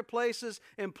the marketplaces,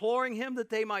 imploring him that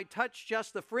they might touch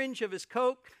just the fringe of his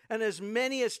coat. And as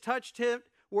many as touched him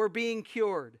were being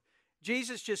cured.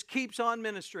 Jesus just keeps on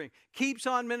ministering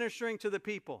to the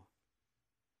people.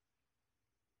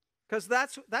 Because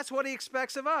that's what he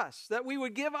expects of us, that we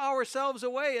would give ourselves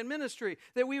away in ministry,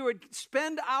 that we would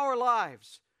spend our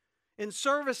lives in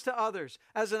service to others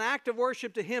as an act of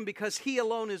worship to him because he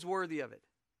alone is worthy of it.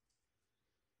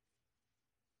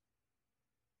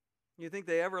 You think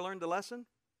they ever learned the lesson?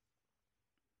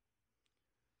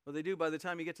 Well, they do by the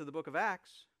time you get to the book of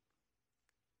Acts.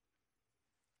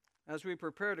 As we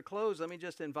prepare to close, let me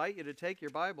just invite you to take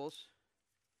your Bibles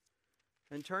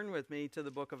and turn with me to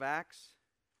the book of Acts.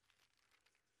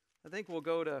 I think we'll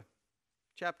go to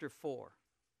chapter 4.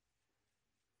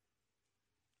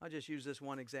 I'll just use this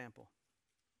one example.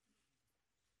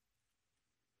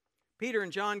 Peter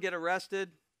and John get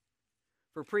arrested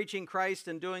for preaching Christ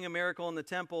and doing a miracle in the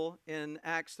temple in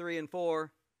Acts 3 and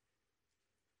 4.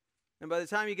 And by the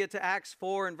time you get to Acts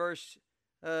 4 and verse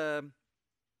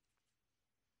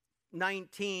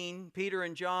 19, Peter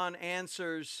and John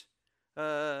answers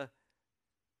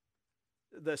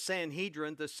the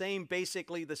Sanhedrin,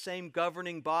 basically the same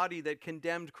governing body that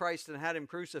condemned Christ and had him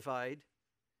crucified.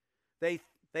 They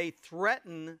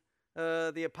threaten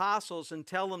the apostles and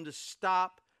tell them to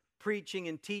stop preaching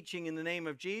and teaching in the name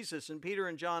of Jesus. And Peter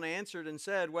and John answered and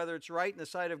said, whether it's right in the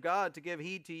sight of God to give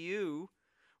heed to you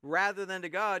rather than to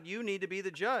God, you need to be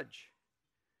the judge.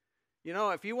 You know,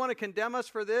 if you want to condemn us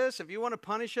for this, if you want to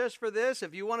punish us for this,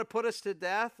 if you want to put us to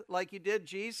death like you did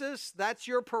Jesus, that's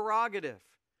your prerogative.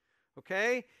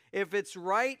 Okay? If it's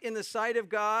right in the sight of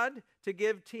God to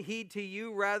give heed to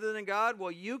you rather than God,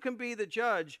 well, you can be the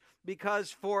judge, because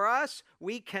for us,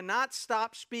 we cannot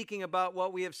stop speaking about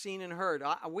what we have seen and heard.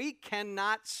 We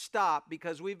cannot stop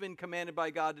because we've been commanded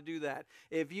by God to do that.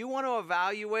 If you want to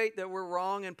evaluate that we're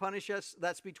wrong and punish us,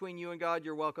 that's between you and God.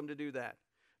 You're welcome to do that.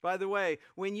 By the way,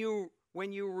 when you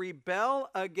rebel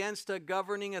against a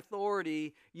governing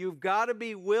authority, you've got to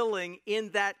be willing in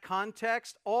that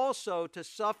context also to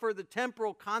suffer the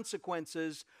temporal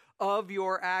consequences of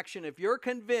your action. If you're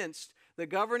convinced the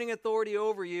governing authority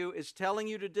over you is telling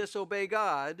you to disobey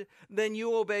God, then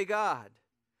you obey God.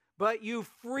 But you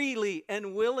freely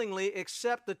and willingly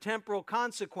accept the temporal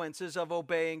consequences of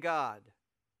obeying God.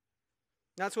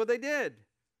 That's what they did.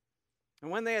 And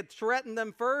when they had threatened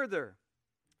them further,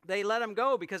 they let them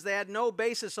go because they had no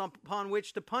basis upon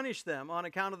which to punish them on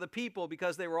account of the people,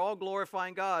 because they were all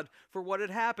glorifying God for what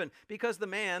had happened, because the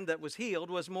man that was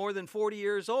healed was more than 40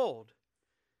 years old.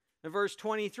 In verse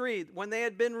 23, when they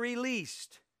had been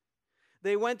released,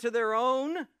 they went to their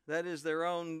own, that is their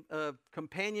own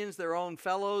companions, their own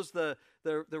fellows, the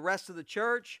rest of the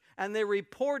church, and they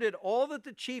reported all that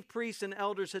the chief priests and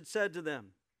elders had said to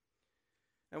them.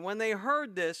 And when they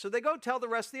heard this, so they go tell the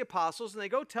rest of the apostles, and they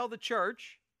go tell the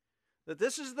church that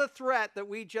this is the threat that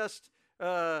we just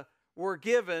were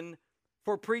given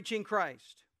for preaching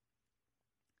Christ.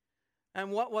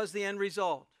 And what was the end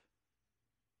result?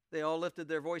 They all lifted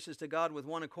their voices to God with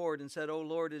one accord and said, "O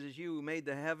Lord, it is you who made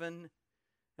the heaven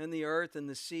and the earth and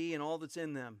the sea and all that's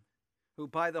in them, who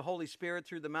by the Holy Spirit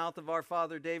through the mouth of our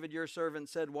father David your servant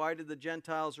said, why did the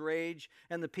Gentiles rage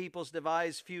and the peoples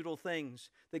devise futile things?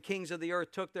 The kings of the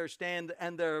earth took their stand,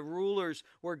 and their rulers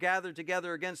were gathered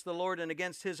together against the Lord and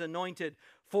against his anointed.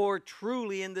 For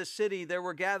truly in this city there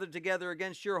were gathered together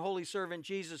against your holy servant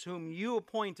Jesus, whom you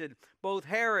appointed, both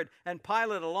Herod and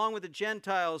Pilate, along with the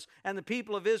Gentiles and the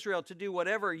people of Israel, to do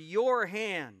whatever your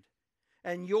hand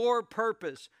and your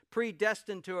purpose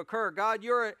predestined to occur." God,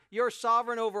 you're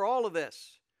sovereign over all of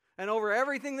this and over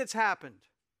everything that's happened.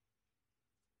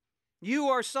 You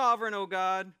are sovereign, O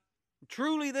God.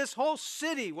 Truly this whole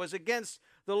city was against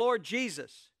the Lord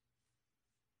Jesus.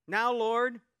 Now,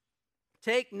 Lord,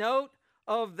 take note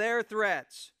of their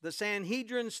threats, the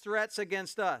Sanhedrin's threats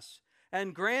against us,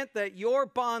 and grant that your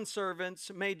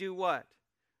bondservants may do what?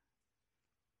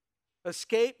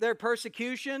 Escape their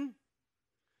persecution?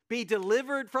 Be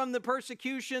delivered from the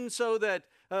persecution so that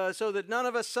none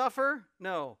of us suffer?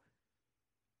 No.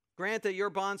 Grant that your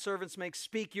bondservants may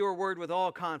speak your word with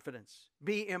all confidence.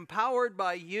 Be empowered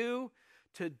by you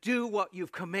to do what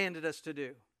you've commanded us to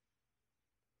do.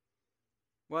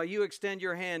 While you extend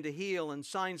your hand to heal, and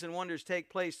signs and wonders take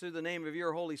place through the name of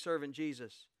your holy servant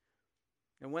Jesus.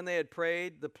 And when they had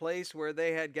prayed, the place where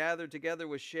they had gathered together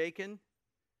was shaken,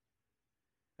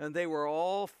 and they were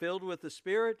all filled with the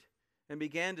Spirit, and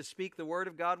began to speak the word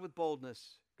of God with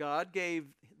boldness. God gave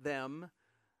them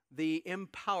the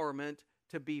empowerment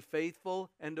to be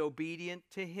faithful and obedient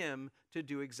to him, to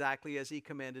do exactly as he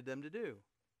commanded them to do.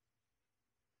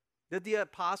 Did the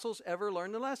apostles ever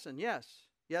learn the lesson? Yes.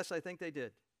 Yes, I think they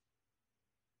did.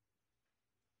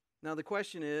 Now the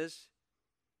question is,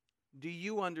 do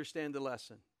you understand the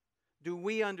lesson? Do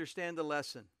we understand the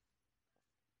lesson?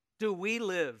 Do we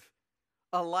live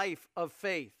a life of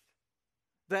faith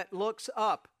that looks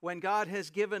up when God has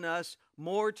given us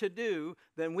more to do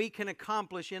than we can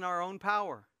accomplish in our own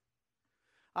power?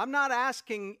 I'm not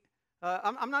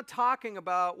talking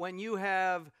about when you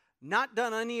have not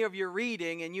done any of your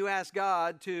reading and you ask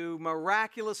God to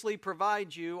miraculously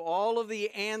provide you all of the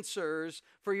answers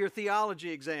for your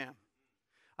theology exam.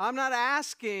 I'm not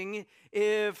asking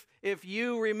if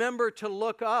you remember to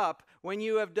look up when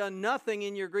you have done nothing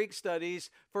in your Greek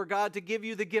studies for God to give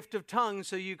you the gift of tongues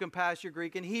so you can pass your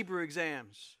Greek and Hebrew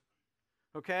exams.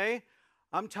 Okay?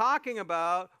 I'm talking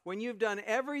about when you've done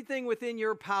everything within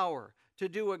your power to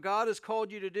do what God has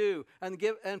called you to do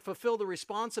and fulfill the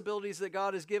responsibilities that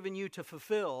God has given you to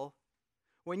fulfill.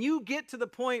 When you get to the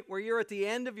point where you're at the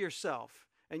end of yourself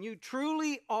and you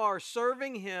truly are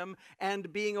serving him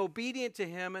and being obedient to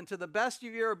him and to the best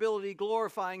of your ability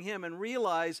glorifying him, and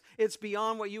realize it's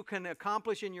beyond what you can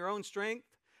accomplish in your own strength,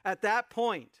 at that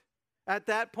point,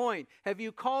 have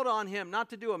you called on him not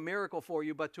to do a miracle for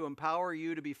you, but to empower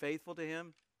you to be faithful to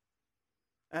him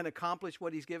and accomplish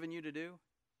what he's given you to do?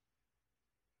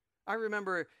 I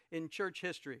remember in church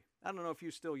history, I don't know if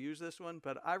you still use this one,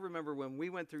 but I remember when we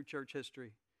went through church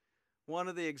history, one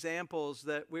of the examples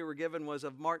that we were given was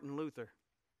of Martin Luther.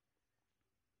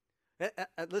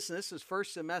 Listen, this is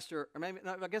first semester, or maybe,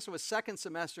 I guess it was second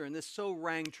semester, and this so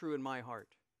rang true in my heart.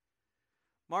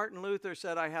 Martin Luther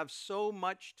said, "I have so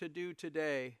much to do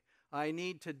today, I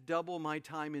need to double my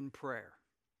time in prayer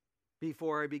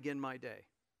before I begin my day.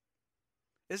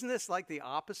 Isn't this like the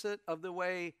opposite of the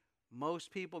way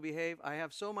most people behave? I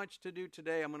have so much to do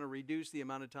today, I'm going to reduce the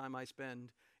amount of time I spend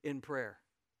in prayer.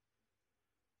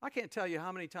 I can't tell you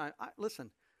how many times. Listen,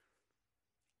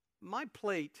 my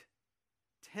plate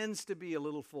tends to be a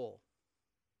little full.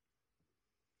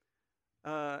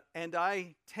 And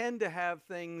I tend to have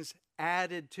things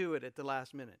added to it at the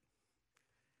last minute.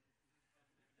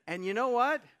 And you know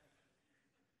what?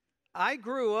 I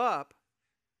grew up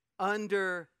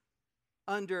under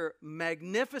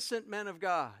magnificent men of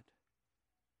God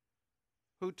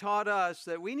who taught us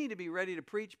that we need to be ready to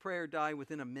preach, pray, or die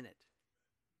within a minute.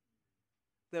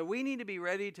 That we need to be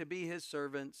ready to be His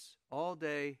servants all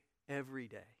day, every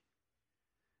day.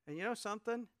 And you know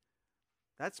something?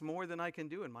 That's more than I can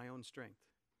do in my own strength.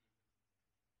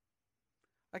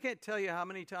 I can't tell you how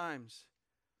many times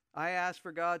I asked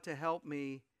for God to help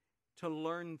me to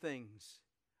learn things.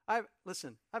 I've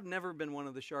never been one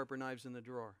of the sharper knives in the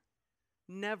drawer.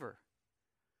 Never.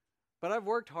 But I've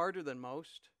worked harder than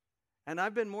most. And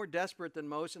I've been more desperate than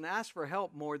most and asked for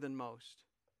help more than most.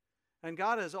 And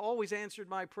God has always answered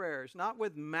my prayers, not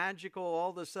with magical, all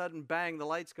of a sudden, bang, the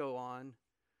lights go on.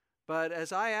 But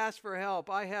as I ask for help,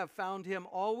 I have found Him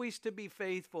always to be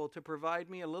faithful, to provide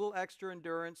me a little extra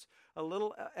endurance, a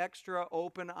little extra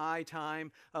open eye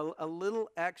time, a little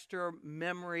extra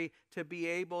memory to be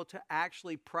able to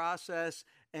actually process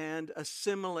and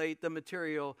assimilate the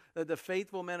material that the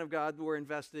faithful men of God were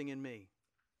investing in me.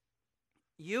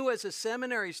 You as a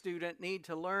seminary student need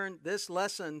to learn this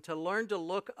lesson, to learn to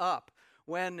look up.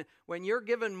 When you're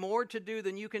given more to do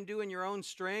than you can do in your own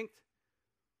strength,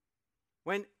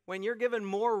 when you're given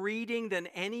more reading than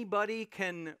anybody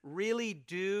can really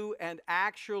do and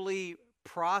actually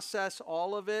process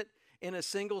all of it in a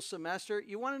single semester,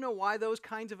 you want to know why those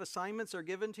kinds of assignments are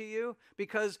given to you?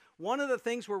 Because one of the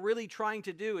things we're really trying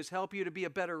to do is help you to be a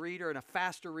better reader and a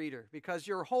faster reader, because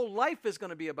your whole life is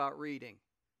going to be about reading.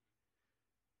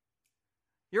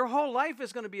 Your whole life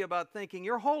is going to be about thinking.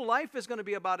 Your whole life is going to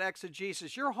be about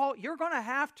exegesis. You're going to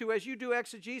have to, as you do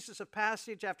exegesis of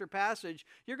passage after passage,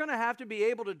 you're going to have to be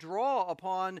able to draw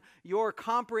upon your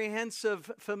comprehensive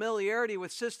familiarity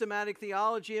with systematic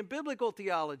theology and biblical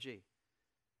theology.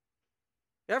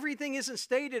 Everything isn't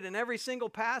stated in every single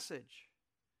passage.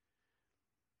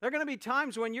 There are going to be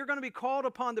times when you're going to be called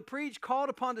upon to preach, called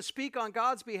upon to speak on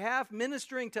God's behalf,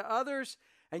 ministering to others.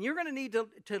 And you're going to need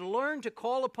to learn to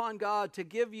call upon God to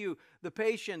give you the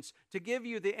patience, to give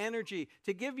you the energy,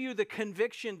 to give you the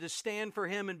conviction to stand for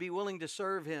Him and be willing to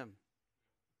serve Him.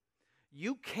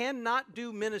 You cannot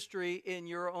do ministry in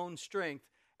your own strength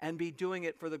and be doing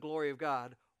it for the glory of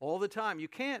God all the time. You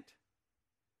can't.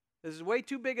 This is way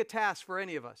too big a task for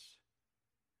any of us.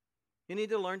 You need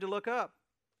to learn to look up.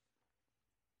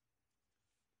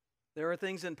 There are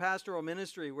things in pastoral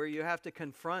ministry where you have to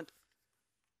confront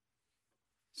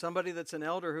somebody that's an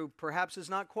elder who perhaps is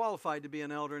not qualified to be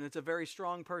an elder, and it's a very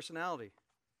strong personality.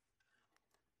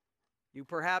 You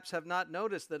perhaps have not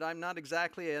noticed that I'm not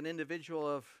exactly an individual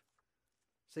of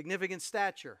significant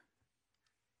stature.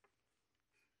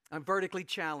 I'm vertically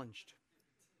challenged.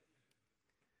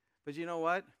 But you know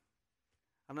what?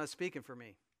 I'm not speaking for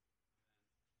me.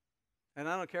 And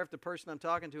I don't care if the person I'm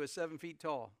talking to is 7 feet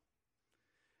tall.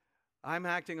 I'm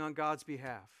acting on God's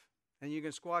behalf. And you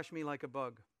can squash me like a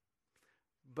bug.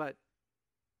 But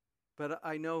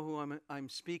I know who I'm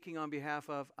speaking on behalf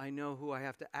of. I know who I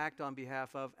have to act on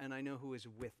behalf of, and I know who is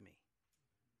with me.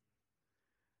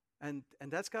 And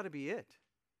that's got to be it.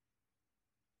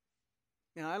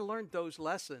 And I learned those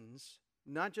lessons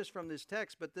not just from this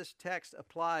text, but this text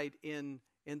applied in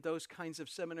those kinds of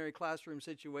seminary classroom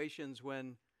situations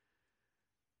when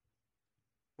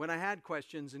I had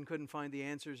questions and couldn't find the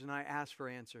answers, and I asked for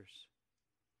answers.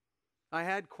 I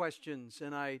had questions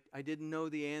and I didn't know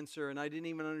the answer, and I didn't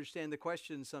even understand the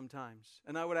question sometimes.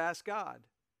 And I would ask God.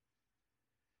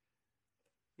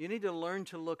 You need to learn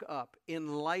to look up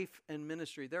in life and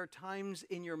ministry. There are times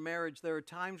in your marriage, there are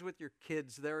times with your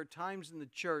kids, there are times in the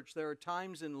church, there are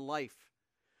times in life,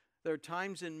 there are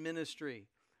times in ministry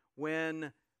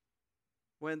when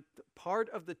part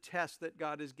of the test that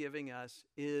God is giving us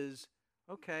is,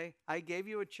 okay, I gave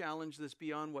you a challenge that's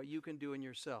beyond what you can do in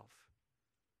yourself.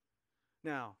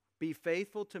 Now, be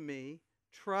faithful to me,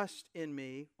 trust in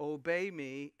me, obey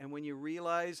me, and when you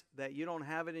realize that you don't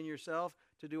have it in yourself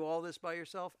to do all this by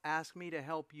yourself, ask me to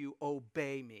help you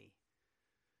obey me.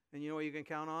 And you know what you can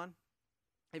count on?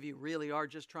 If you really are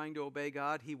just trying to obey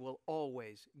God, He will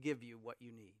always give you what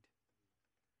you need.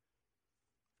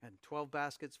 And 12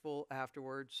 baskets full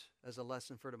afterwards as a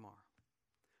lesson for tomorrow.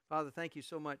 Father, thank you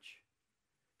so much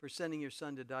for sending your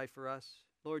Son to die for us.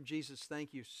 Lord Jesus,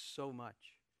 thank you so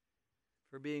much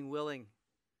for being willing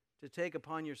to take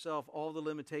upon yourself all the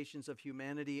limitations of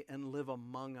humanity and live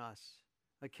among us.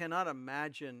 I cannot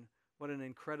imagine what an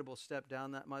incredible step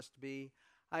down that must be.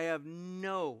 I have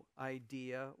no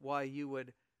idea why you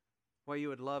would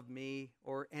love me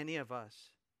or any of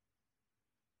us.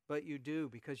 But you do,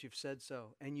 because you've said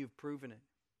so, and you've proven it.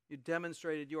 You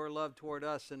demonstrated your love toward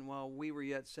us, and while we were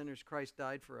yet sinners, Christ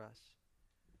died for us.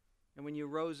 And when you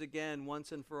rose again,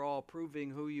 once and for all,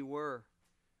 proving who you were,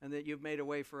 and that you've made a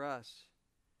way for us,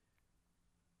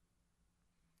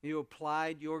 you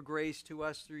applied your grace to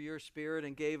us through your Spirit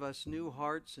and gave us new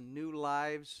hearts and new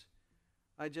lives.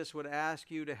 I just would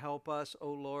ask you to help us, O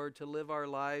Lord, to live our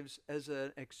lives as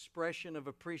an expression of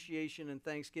appreciation and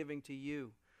thanksgiving to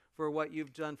you for what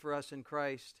you've done for us in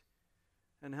Christ.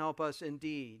 And help us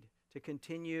indeed to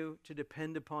continue to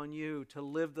depend upon you, to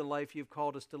live the life you've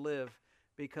called us to live,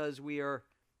 because we are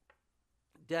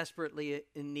desperately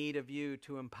in need of you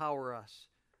to empower us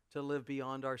to live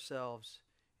beyond ourselves.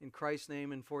 In Christ's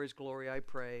name and for his glory I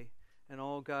pray. And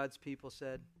all God's people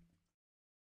said,